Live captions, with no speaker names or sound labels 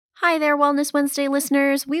Hi there, Wellness Wednesday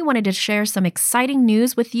listeners. We wanted to share some exciting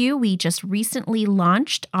news with you. We just recently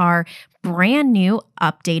launched our brand new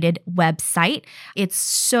updated website. It's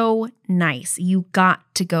so nice. You got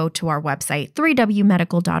to go to our website,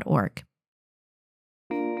 3wmedical.org.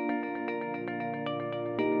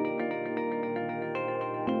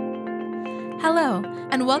 Hello,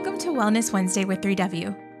 and welcome to Wellness Wednesday with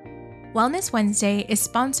 3W. Wellness Wednesday is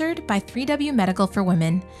sponsored by 3W Medical for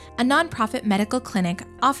Women, a nonprofit medical clinic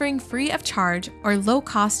offering free of charge or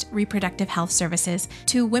low-cost reproductive health services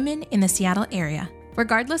to women in the Seattle area,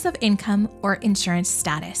 regardless of income or insurance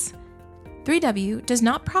status. 3W does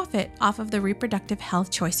not profit off of the reproductive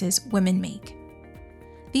health choices women make.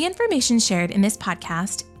 The information shared in this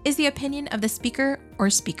podcast is the opinion of the speaker or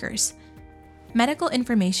speakers. Medical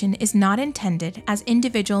information is not intended as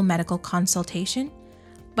individual medical consultation,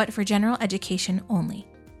 but for general education only.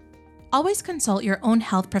 Always consult your own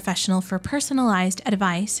health professional for personalized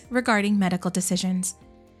advice regarding medical decisions.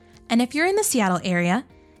 And if you're in the Seattle area,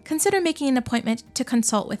 consider making an appointment to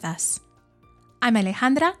consult with us. I'm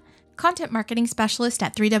Alejandra, Content Marketing Specialist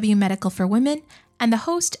at 3W Medical for Women and the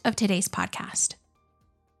host of today's podcast.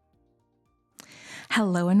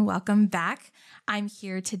 Hello and welcome back. I'm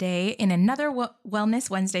here today in another Wellness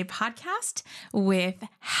Wednesday podcast with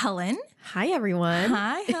Helen. Hi, everyone.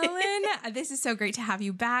 Hi, Helen. This is so great to have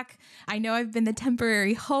you back. I know I've been the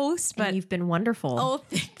temporary host, but And you've been wonderful. Oh,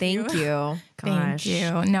 thank you. Gosh. Thank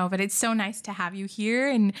you. No, but it's so nice to have you here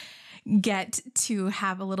and get to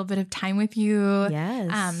have a little bit of time with you.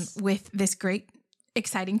 Yes. With this great,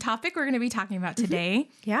 exciting topic we're going to be talking about today.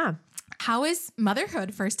 Yeah. How is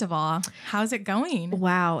motherhood, first of all? How's it going?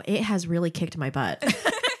 Wow, it has really kicked my butt.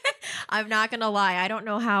 I'm not going to lie. I don't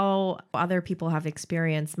know how other people have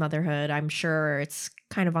experienced motherhood. I'm sure it's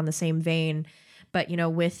kind of on the same vein. But, you know,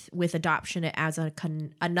 with adoption, it adds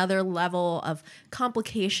another level of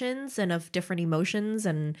complications and of different emotions.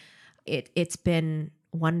 And it's been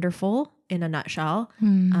wonderful in a nutshell,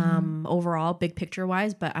 overall, big picture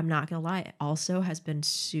wise. But I'm not going to lie. It also has been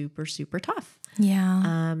super, super tough.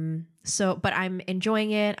 Yeah. But I'm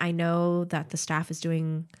enjoying it. I know that the staff is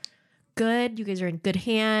doing good. You guys are in good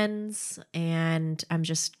hands, and I'm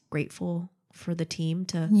just grateful for the team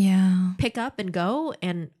to pick up and go.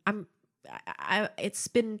 And it's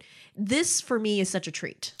been, this for me is such a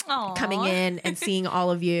treat. Aww. Coming in and seeing all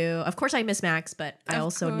of you. Of course I miss Max, but I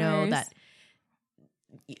also know that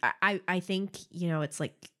I think, you know, it's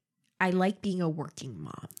like, I like being a working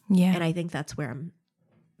mom. Yeah. And I think that's where I'm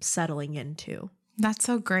settling into. That's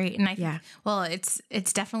so great. And I think, well, it's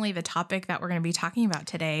definitely the topic that we're going to be talking about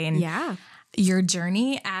today. And your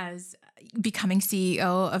journey as becoming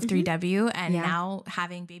CEO of 3W and now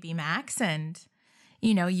having baby Max, and,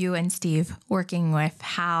 you know, you and Steve working with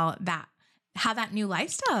how that new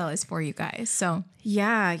lifestyle is for you guys. So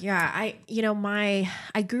I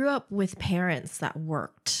grew up with parents that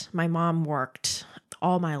worked. My mom worked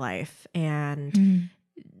all my life. And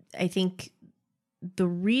I think the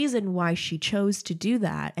reason why she chose to do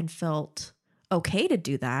that and felt okay to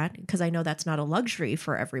do that, because I know that's not a luxury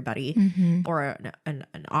for everybody or an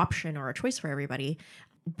option or a choice for everybody,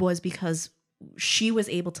 was because she was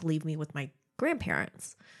able to leave me with my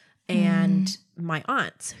grandparents and my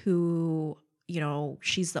aunts who, you know,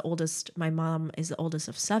 she's the oldest. My mom is the oldest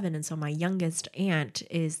of 7. And so my youngest aunt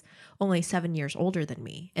is only 7 years older than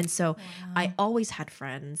me. And so I always had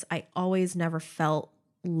friends. I always never felt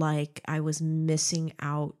like I was missing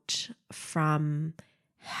out from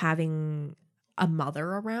having a mother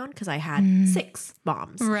around, because I had 6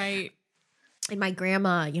 moms. Right. And my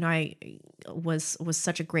grandma, you know, I was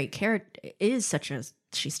such a great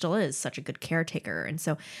she still is such a good caretaker. And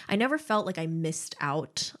so I never felt like I missed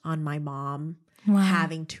out on my mom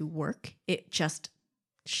having to work. It just,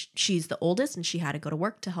 she's the oldest and she had to go to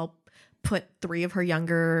work to help put 3 of her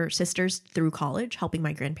younger sisters through college, helping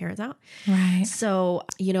my grandparents out. Right. So,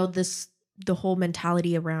 you know, the whole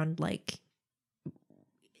mentality around like,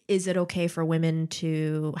 is it okay for women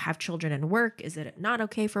to have children and work? Is it not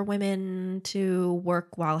okay for women to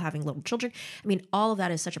work while having little children? I mean, all of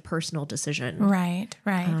that is such a personal decision. Right.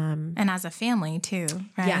 And as a family too,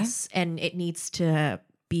 right? Yes. And it needs to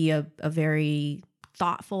be a very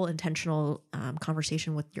thoughtful, intentional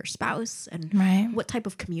conversation with your spouse and what type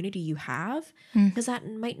of community you have, because that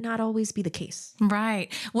might not always be the case.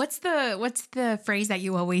 Right. What's the phrase that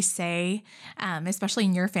you always say, especially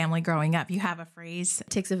in your family growing up? You have a phrase. It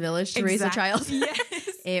takes a village to raise a child. Yes.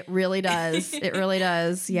 It really does. It really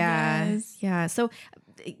does. Yeah. Yes. Yeah. So,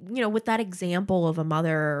 you know, with that example of a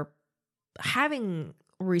mother having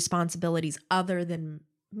responsibilities other than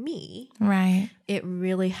me, right, it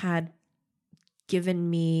really had given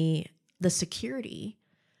me the security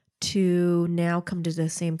to now come to the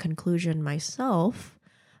same conclusion myself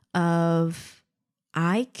of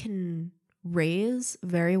I can raise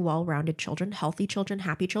very well-rounded children, healthy children,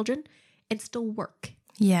 happy children, and still work.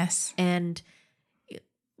 Yes. And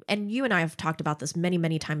you and I have talked about this many,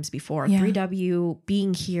 many times before. Yeah. 3W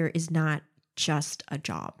being here is not just a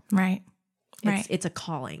job. Right. It's a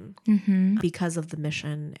calling because of the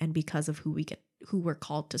mission and because of who we're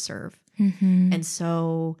called to serve. And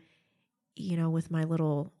so, you know, with my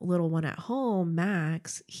little one at home,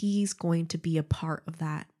 Max, he's going to be a part of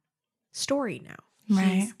that story now.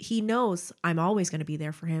 Right. He knows I'm always going to be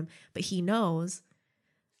there for him, but he knows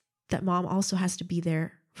that mom also has to be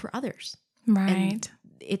there for others. Right. And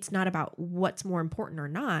it's not about what's more important or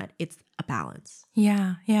not. It's a balance.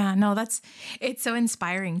 Yeah. Yeah. No, it's so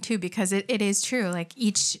inspiring too, because it is true. Like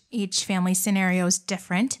each family scenario is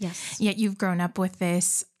different. Yes. Yet you've grown up with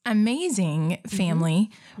this amazing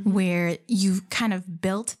family where you've kind of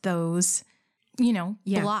built those, you know,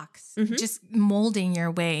 blocks, just molding your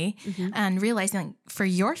way and realizing for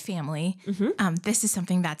your family, this is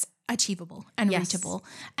something that's achievable and reachable.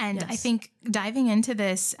 And I think diving into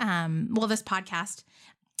this, this podcast,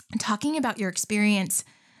 talking about your experience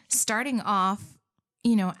starting off,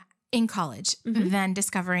 you know, in college, then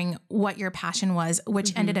discovering what your passion was,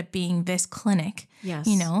 which ended up being this clinic,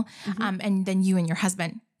 you know, and then you and your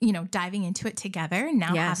husband, you know, diving into it together,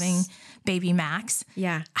 now having baby Max.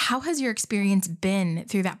 Yeah. How has your experience been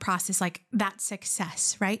through that process? Like that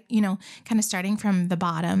success, right? You know, kind of starting from the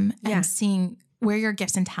bottom and seeing where your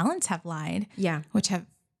gifts and talents have lied, which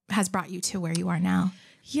has brought you to where you are now.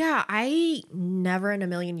 Yeah. I never in a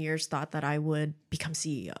million years thought that I would become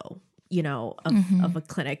CEO, you know, of a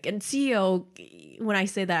clinic. And CEO, when I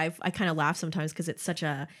say that, I kind of laugh sometimes because it's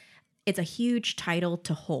a huge title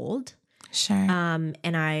to hold. Sure. And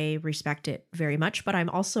I respect it very much, but I'm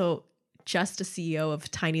also just a CEO of a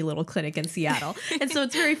tiny little clinic in Seattle. And so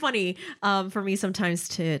it's very funny for me sometimes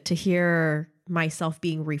to hear myself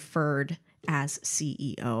being referred as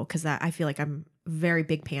CEO, because I feel like I'm very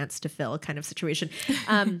big pants to fill kind of situation.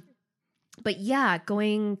 But yeah,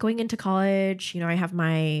 going into college, you know, I have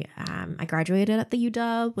I graduated at the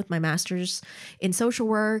UW with my master's in social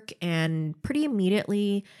work, and pretty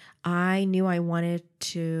immediately I knew I wanted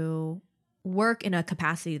to work in a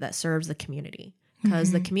capacity that serves the community,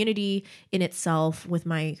 because the community in itself, with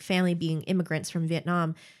my family being immigrants from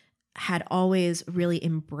Vietnam, had always really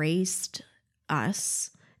embraced us.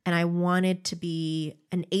 And I wanted to be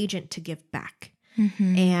an agent to give back.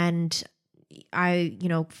 And I, you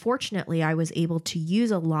know, fortunately, I was able to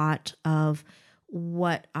use a lot of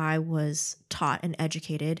what I was taught and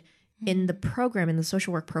educated in the program, in the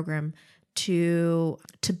social work program, to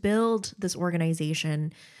build this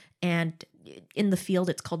organization. And in the field,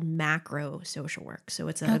 it's called macro social work. So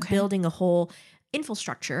it's building a whole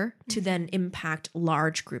infrastructure to then impact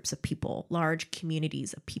large groups of people, large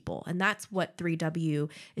communities of people. And that's what 3W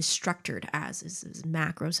is structured as, is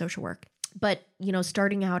macro social work. But, you know,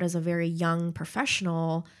 starting out as a very young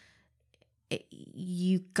professional,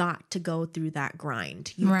 you got to go through that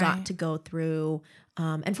grind. You got to go through,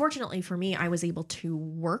 and fortunately for me, I was able to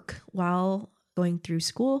work while going through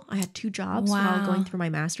school. I had 2 jobs while going through my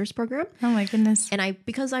master's program. Oh my goodness. And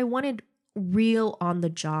because I wanted real on the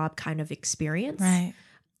job kind of experience. Right.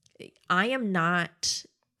 I am not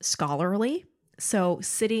scholarly. So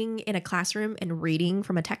sitting in a classroom and reading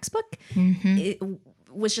from a textbook, it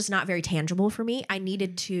was just not very tangible for me. I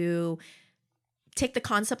needed to take the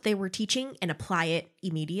concept they were teaching and apply it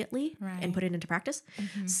immediately and put it into practice.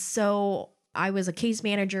 So I was a case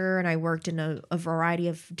manager, and I worked in a variety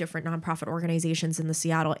of different nonprofit organizations in the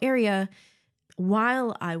Seattle area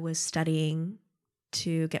while I was studying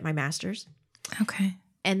to get my master's. Okay.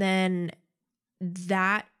 And then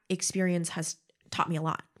that experience has taught me a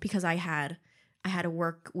lot, because I had to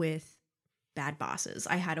work with bad bosses.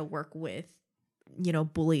 I had to work with, you know,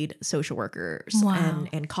 bullied social workers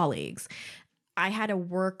and colleagues. I had to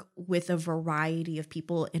work with a variety of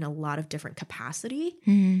people in a lot of different capacity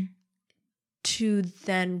to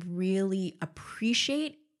then really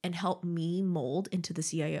appreciate and help me mold into the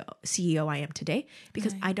CEO I am today,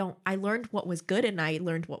 because I learned what was good and I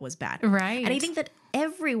learned what was bad. Right. And I think that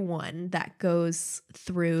everyone that goes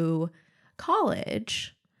through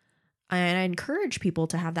college, and I encourage people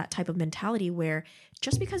to have that type of mentality where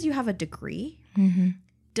just because you have a degree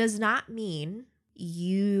does not mean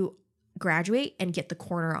you graduate and get the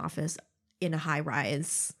corner office in a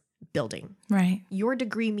high-rise building. Right. Your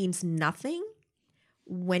degree means nothing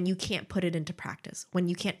when you can't put it into practice, when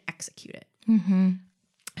you can't execute it.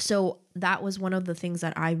 So that was one of the things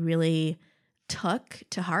that I really took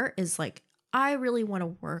to heart, is like, I really want to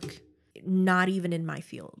work not even in my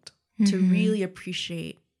field. to really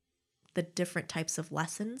appreciate the different types of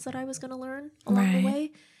lessons that I was going to learn along the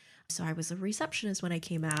way. So I was a receptionist when I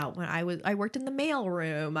came out. When I worked in the mail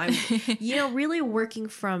room. I, really working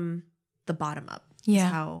from the bottom up is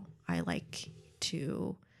how I like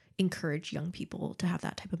to encourage young people to have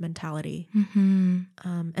that type of mentality. And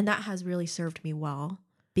that has really served me well,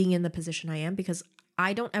 being in the position I am, because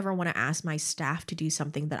I don't ever want to ask my staff to do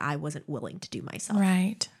something that I wasn't willing to do myself.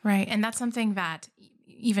 Right. And that's something that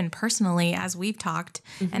even personally, as we've talked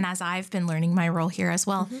and as I've been learning my role here as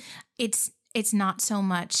well, it's not so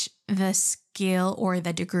much the skill or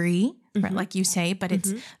the degree, right, like you say, but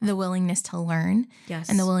it's the willingness to learn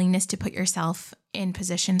and the willingness to put yourself in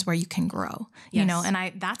positions where you can grow, you know,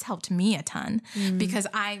 and that's helped me a ton because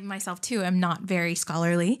I myself too am not very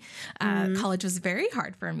scholarly. College was very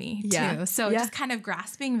hard for me too. So just kind of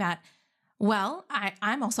grasping that, well,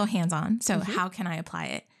 I'm also hands-on. So how can I apply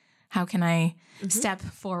it? How can I step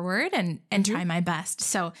forward and try my best?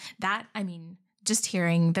 So that, I mean, just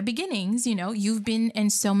hearing the beginnings, you've been in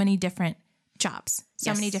so many different jobs,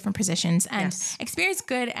 so many different positions and experience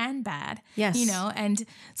good and bad, and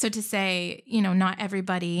so to say, not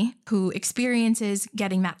everybody who experiences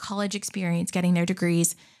getting that college experience, getting their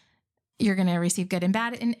degrees, you're going to receive good and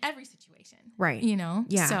bad in every situation. Right.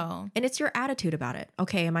 Yeah. So, and it's your attitude about it.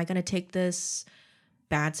 Okay. Am I going to take this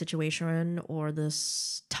bad situation or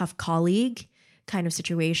this tough colleague kind of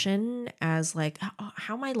situation as like,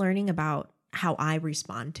 how am I learning about how I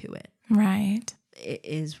respond to it? Right. It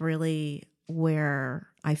is really where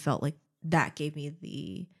I felt like that gave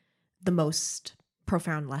me the most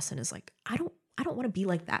profound lesson is like, I don't want to be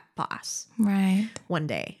like that boss. Right. One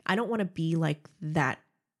day. I don't want to be like that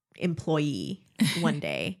employee one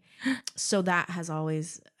day. So that has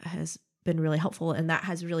been really helpful. And that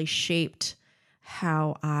has really shaped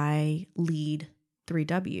how I lead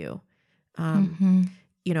 3W.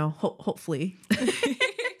 Hopefully,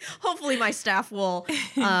 hopefully my staff will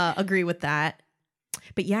agree with that.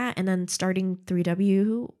 But yeah, and then starting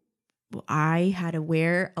 3W, I had to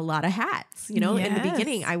wear a lot of hats. In the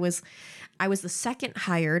beginning, I was the second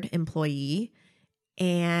hired employee,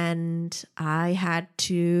 and I had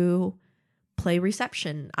to play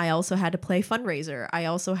reception. I also had to play fundraiser. I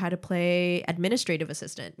also had to play administrative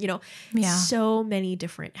assistant. So many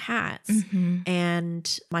different hats.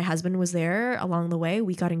 And my husband was there along the way.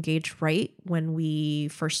 We got engaged right when we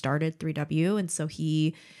first started 3W, and so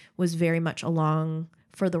he was very much along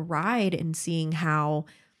for the ride and seeing how,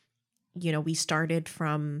 we started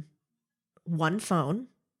from one phone,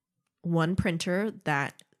 one printer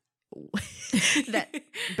that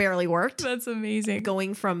barely worked. That's amazing.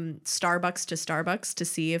 Going from Starbucks to Starbucks to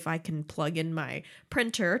see if I can plug in my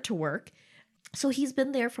printer to work. So he's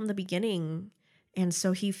been there from the beginning. And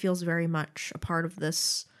so he feels very much a part of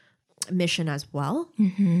this mission as well.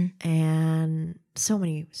 And so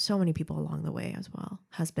many people along the way as well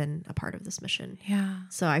has been a part of this mission. Yeah.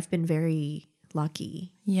 So I've been very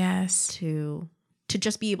lucky. Yes. To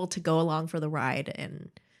just be able to go along for the ride and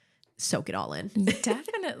soak it all in.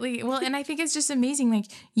 Definitely. Well, and I think it's just amazing. Like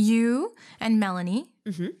you and Melanie,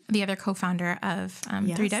 the other co-founder of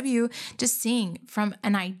 3W, just seeing from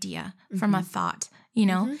an idea, from a thought,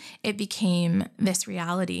 it became this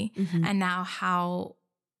reality. And now how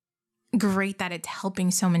great that it's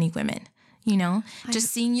helping so many women, just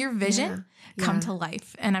seeing your vision come to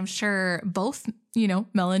life. And I'm sure both,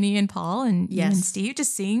 Melanie and Paul and you and Steve,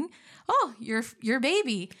 just seeing, your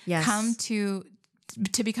baby come to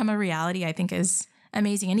become a reality, I think is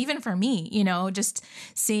amazing. And even for me, just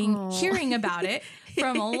hearing about it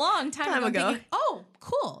from a long time ago, thinking, oh,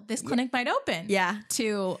 cool, this clinic might open. Yeah.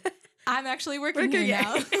 To I'm actually working here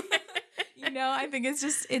now. I think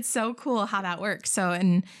it's so cool how that works. So,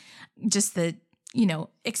 and just the,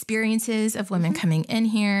 experiences of women coming in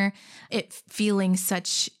here, it feeling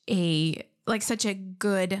such a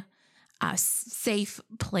good, safe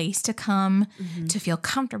place to come, to feel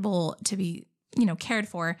comfortable, to be, cared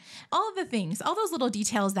for, all of the things, all those little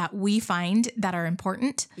details that we find that are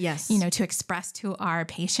important, to express to our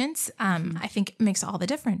patients, I think makes all the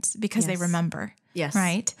difference because they remember. Yes.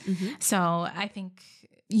 Right. So I think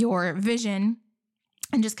your vision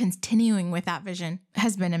and just continuing with that vision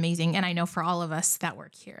has been amazing. And I know for all of us that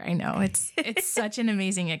work here, I know it's such an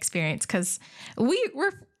amazing experience because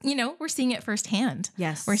we're seeing it firsthand.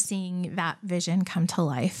 Yes. We're seeing that vision come to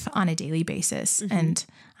life on a daily basis. And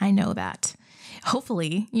I know that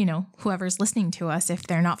hopefully, whoever's listening to us, if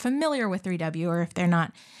they're not familiar with 3W or if they're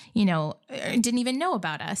not, didn't even know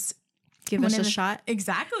about us, give us a shot.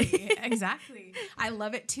 Exactly. I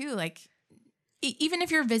love it too. Like even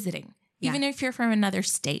if you're visiting, even if you're from another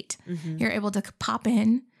state, you're able to pop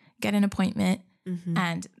in, get an appointment,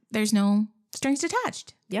 and there's no strings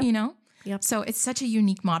attached, Yep. you know? Yep. So it's such a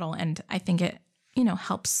unique model. And I think it,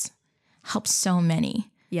 helps so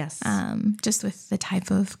many. Yes. Just with the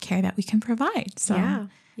type of care that we can provide. So,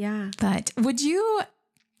 yeah. But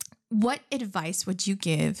what advice would you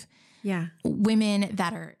give women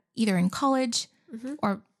that are either in college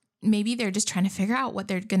or maybe they're just trying to figure out what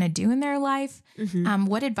they're going to do in their life?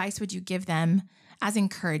 What advice would you give them as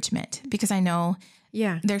encouragement? Because I know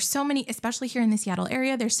there's so many, especially here in the Seattle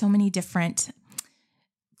area, there's so many different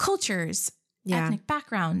cultures, ethnic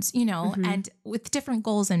backgrounds, and with different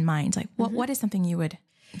goals in mind. Like what is something you would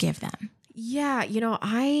give them? Yeah.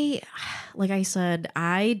 Like I said,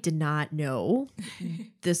 I did not know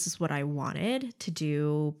this is what I wanted to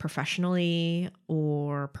do professionally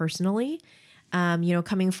or personally.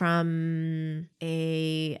 Coming from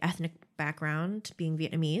a ethnic background, being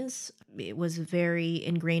Vietnamese, it was very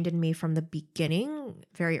ingrained in me from the beginning,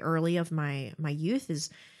 very early of my youth is,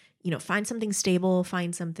 find something stable,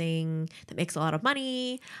 find something that makes a lot of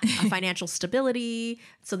money, financial stability,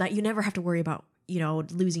 so that you never have to worry about,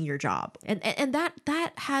 losing your job. And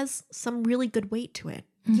that has some really good weight to it.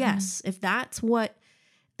 Yes. If that's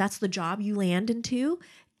the job you land into,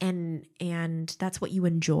 and that's what you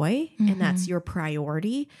enjoy, and that's your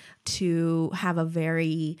priority, to have a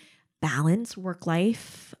very balanced work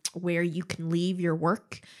life where you can leave your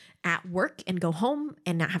work at work and go home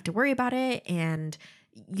and not have to worry about it, and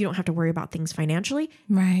you don't have to worry about things financially.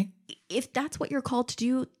 Right. If that's what you're called to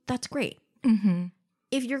do, that's great.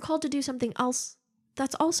 If you're called to do something else,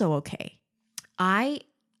 that's also okay. I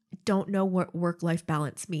don't know what work-life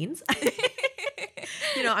balance means.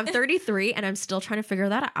 I'm 33 and I'm still trying to figure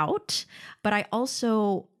that out. But I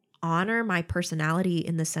also honor my personality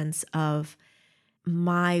in the sense of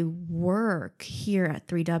my work here at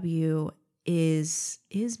 3W is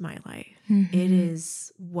my life. It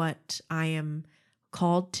is what I am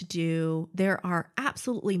called to do. There are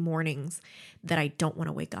absolutely mornings that I don't want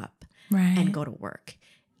to wake up and go to work.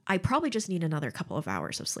 I probably just need another couple of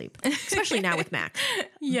hours of sleep, especially now with Max.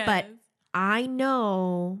 Yes. But I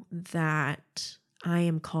know that I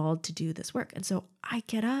am called to do this work. And so I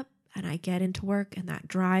get up and I get into work, and that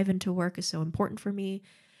drive into work is so important for me.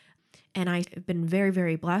 And I've been very,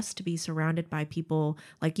 very blessed to be surrounded by people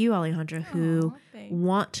like you, Alejandra, who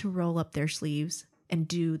want to roll up their sleeves and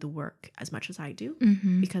do the work as much as I do,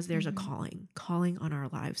 because there's a calling on our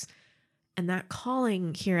lives. And that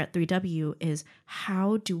calling here at 3W is,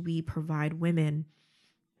 how do we provide women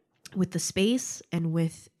with the space and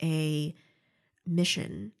with a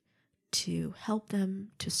mission to help them,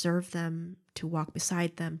 to serve them, to walk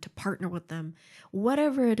beside them, to partner with them,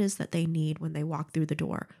 whatever it is that they need when they walk through the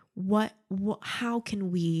door. How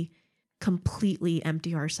can we completely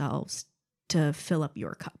empty ourselves to fill up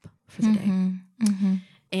your cup for the day?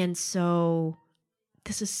 And so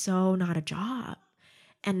this is so not a job.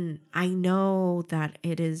 And I know that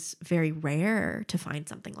it is very rare to find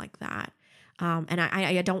something like that. And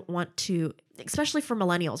I don't want to, especially for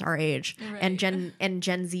millennials our age, and Gen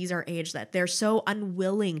Zs our age, that they're so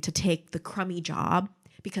unwilling to take the crummy job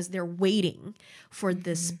because they're waiting for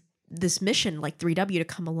this mission like 3W to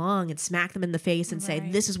come along and smack them in the face and say,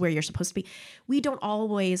 this is where you're supposed to be. We don't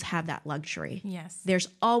always have that luxury. Yes. There's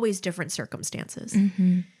always different circumstances.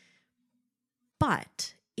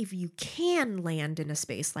 But if you can land in a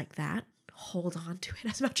space like that, hold on to it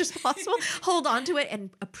as much as possible. Hold on to it and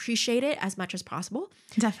appreciate it as much as possible.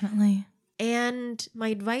 Definitely. And my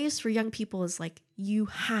advice for young people is, like, you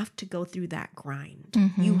have to go through that grind.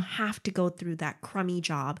 You have to go through that crummy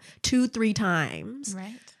job 2-3 times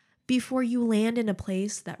before you land in a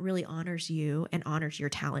place that really honors you and honors your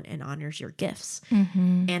talent and honors your gifts,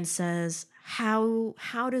 and says, how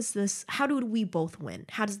do we both win?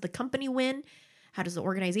 How does the company win? How does the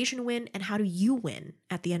organization win? And how do you win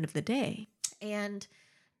at the end of the day? And,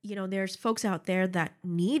 there's folks out there that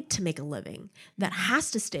need to make a living, that has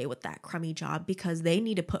to stay with that crummy job because they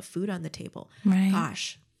need to put food on the table.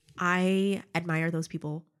 Gosh, I admire those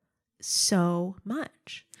people so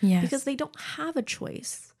much because they don't have a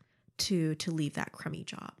choice to leave that crummy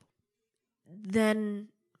job. Then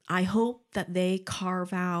I hope that they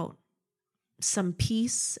carve out some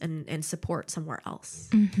peace and support somewhere else.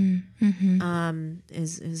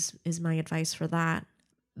 Is my advice for that.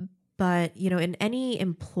 But in any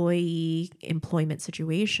employment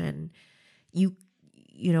situation, we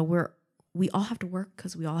all have to work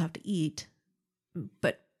because we all have to eat,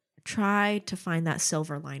 but try to find that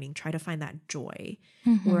silver lining, try to find that joy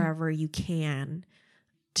wherever you can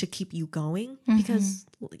to keep you going, because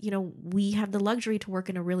we have the luxury to work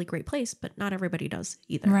in a really great place, but not everybody does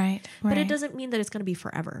either. But it doesn't mean that it's going to be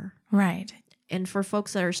forever. And for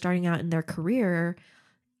folks that are starting out in their career,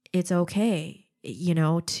 it's okay,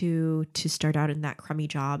 to start out in that crummy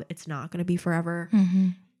job. It's not going to be forever.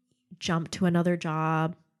 Jump to another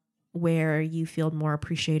job where you feel more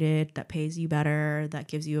appreciated, that pays you better, that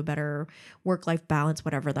gives you a better work-life balance,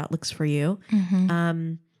 whatever that looks for you.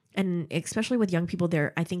 And especially with young people,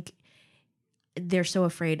 I think they're so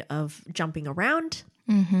afraid of jumping around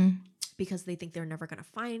because they think they're never going to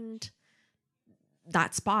find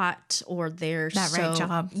that spot, or they're right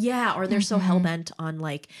job. Yeah. Or they're so hell-bent on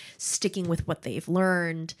like sticking with what they've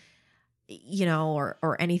learned,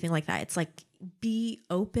 or anything like that. It's like, be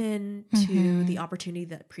open to the opportunity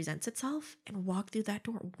that presents itself and walk through that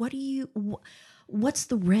door. What's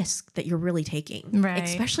the risk that you're really taking? Right.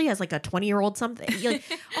 Especially as like a 20-year-old something. You're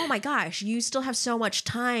like, oh my gosh, you still have so much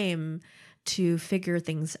time to figure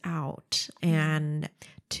things out and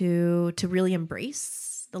to really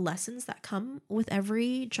embrace the lessons that come with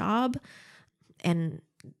every job, and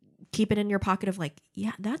keep it in your pocket of like,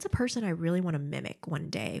 yeah, that's a person I really want to mimic one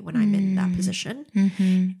day when I'm in that position.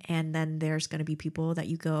 And then there's going to be people that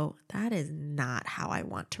you go, that is not how I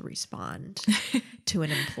want to respond to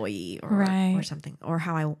an employee or something, or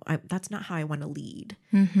how that's not how I want to lead.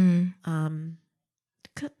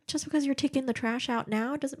 Just because you're taking the trash out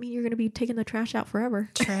now doesn't mean you're going to be taking the trash out forever.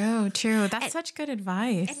 True. That's such good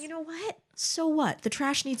advice. And you know what? So what? The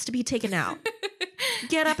trash needs to be taken out.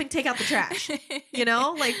 Get up and take out the trash.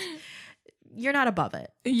 Like, you're not above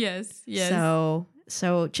it. Yes.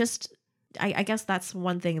 So just, I guess that's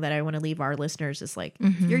one thing that I want to leave our listeners is like,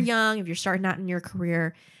 if you're young, if you're starting out in your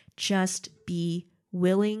career, just be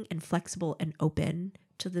willing and flexible and open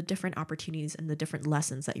to the different opportunities and the different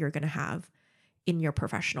lessons that you're going to have in your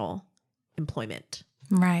professional employment.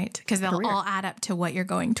 Right. Because they'll all add up to what you're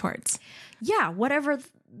going towards. Yeah. Whatever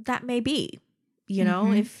that may be.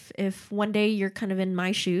 If one day you're kind of in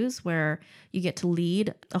my shoes where you get to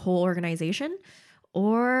lead a whole organization,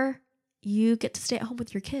 or you get to stay at home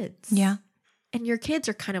with your kids. Yeah. And your kids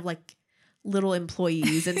are kind of like little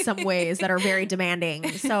employees in some ways that are very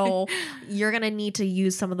demanding. So you're going to need to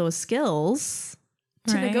use some of those skills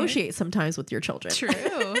to negotiate sometimes with your children. True.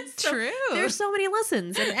 There's so many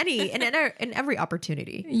lessons in every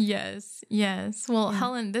opportunity. Yes. Well,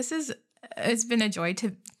 Helen, it's been a joy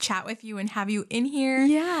to chat with you and have you in here.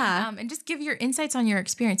 Yeah. And just give your insights on your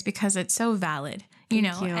experience, because it's so valid,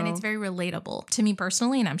 Thank you. and it's very relatable to me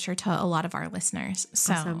personally, and I'm sure to a lot of our listeners.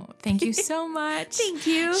 So Awesome. Thank you so much. Thank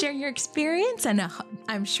you. Sharing your experience. And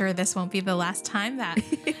I'm sure this won't be the last time that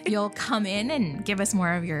you'll come in and give us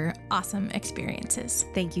more of your awesome experiences.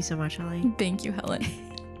 Thank you so much, Holly. Thank you, Helen.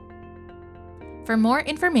 For more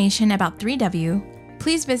information about 3W,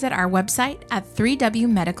 please visit our website at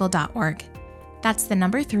 3wmedical.org. That's the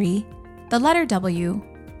number 3, the letter W,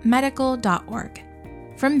 medical.org.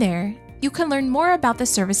 From there, you can learn more about the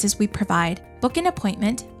services we provide, book an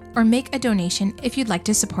appointment, or make a donation if you'd like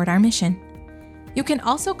to support our mission. You can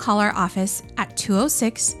also call our office at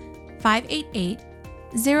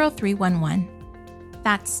 206-588-0311.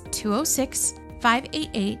 That's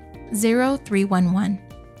 206-588-0311.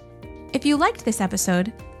 If you liked this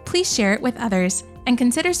episode, please share it with others and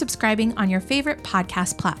consider subscribing on your favorite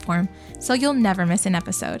podcast platform so you'll never miss an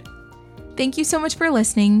episode. Thank you so much for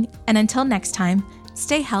listening, and until next time,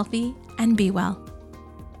 stay healthy and be well.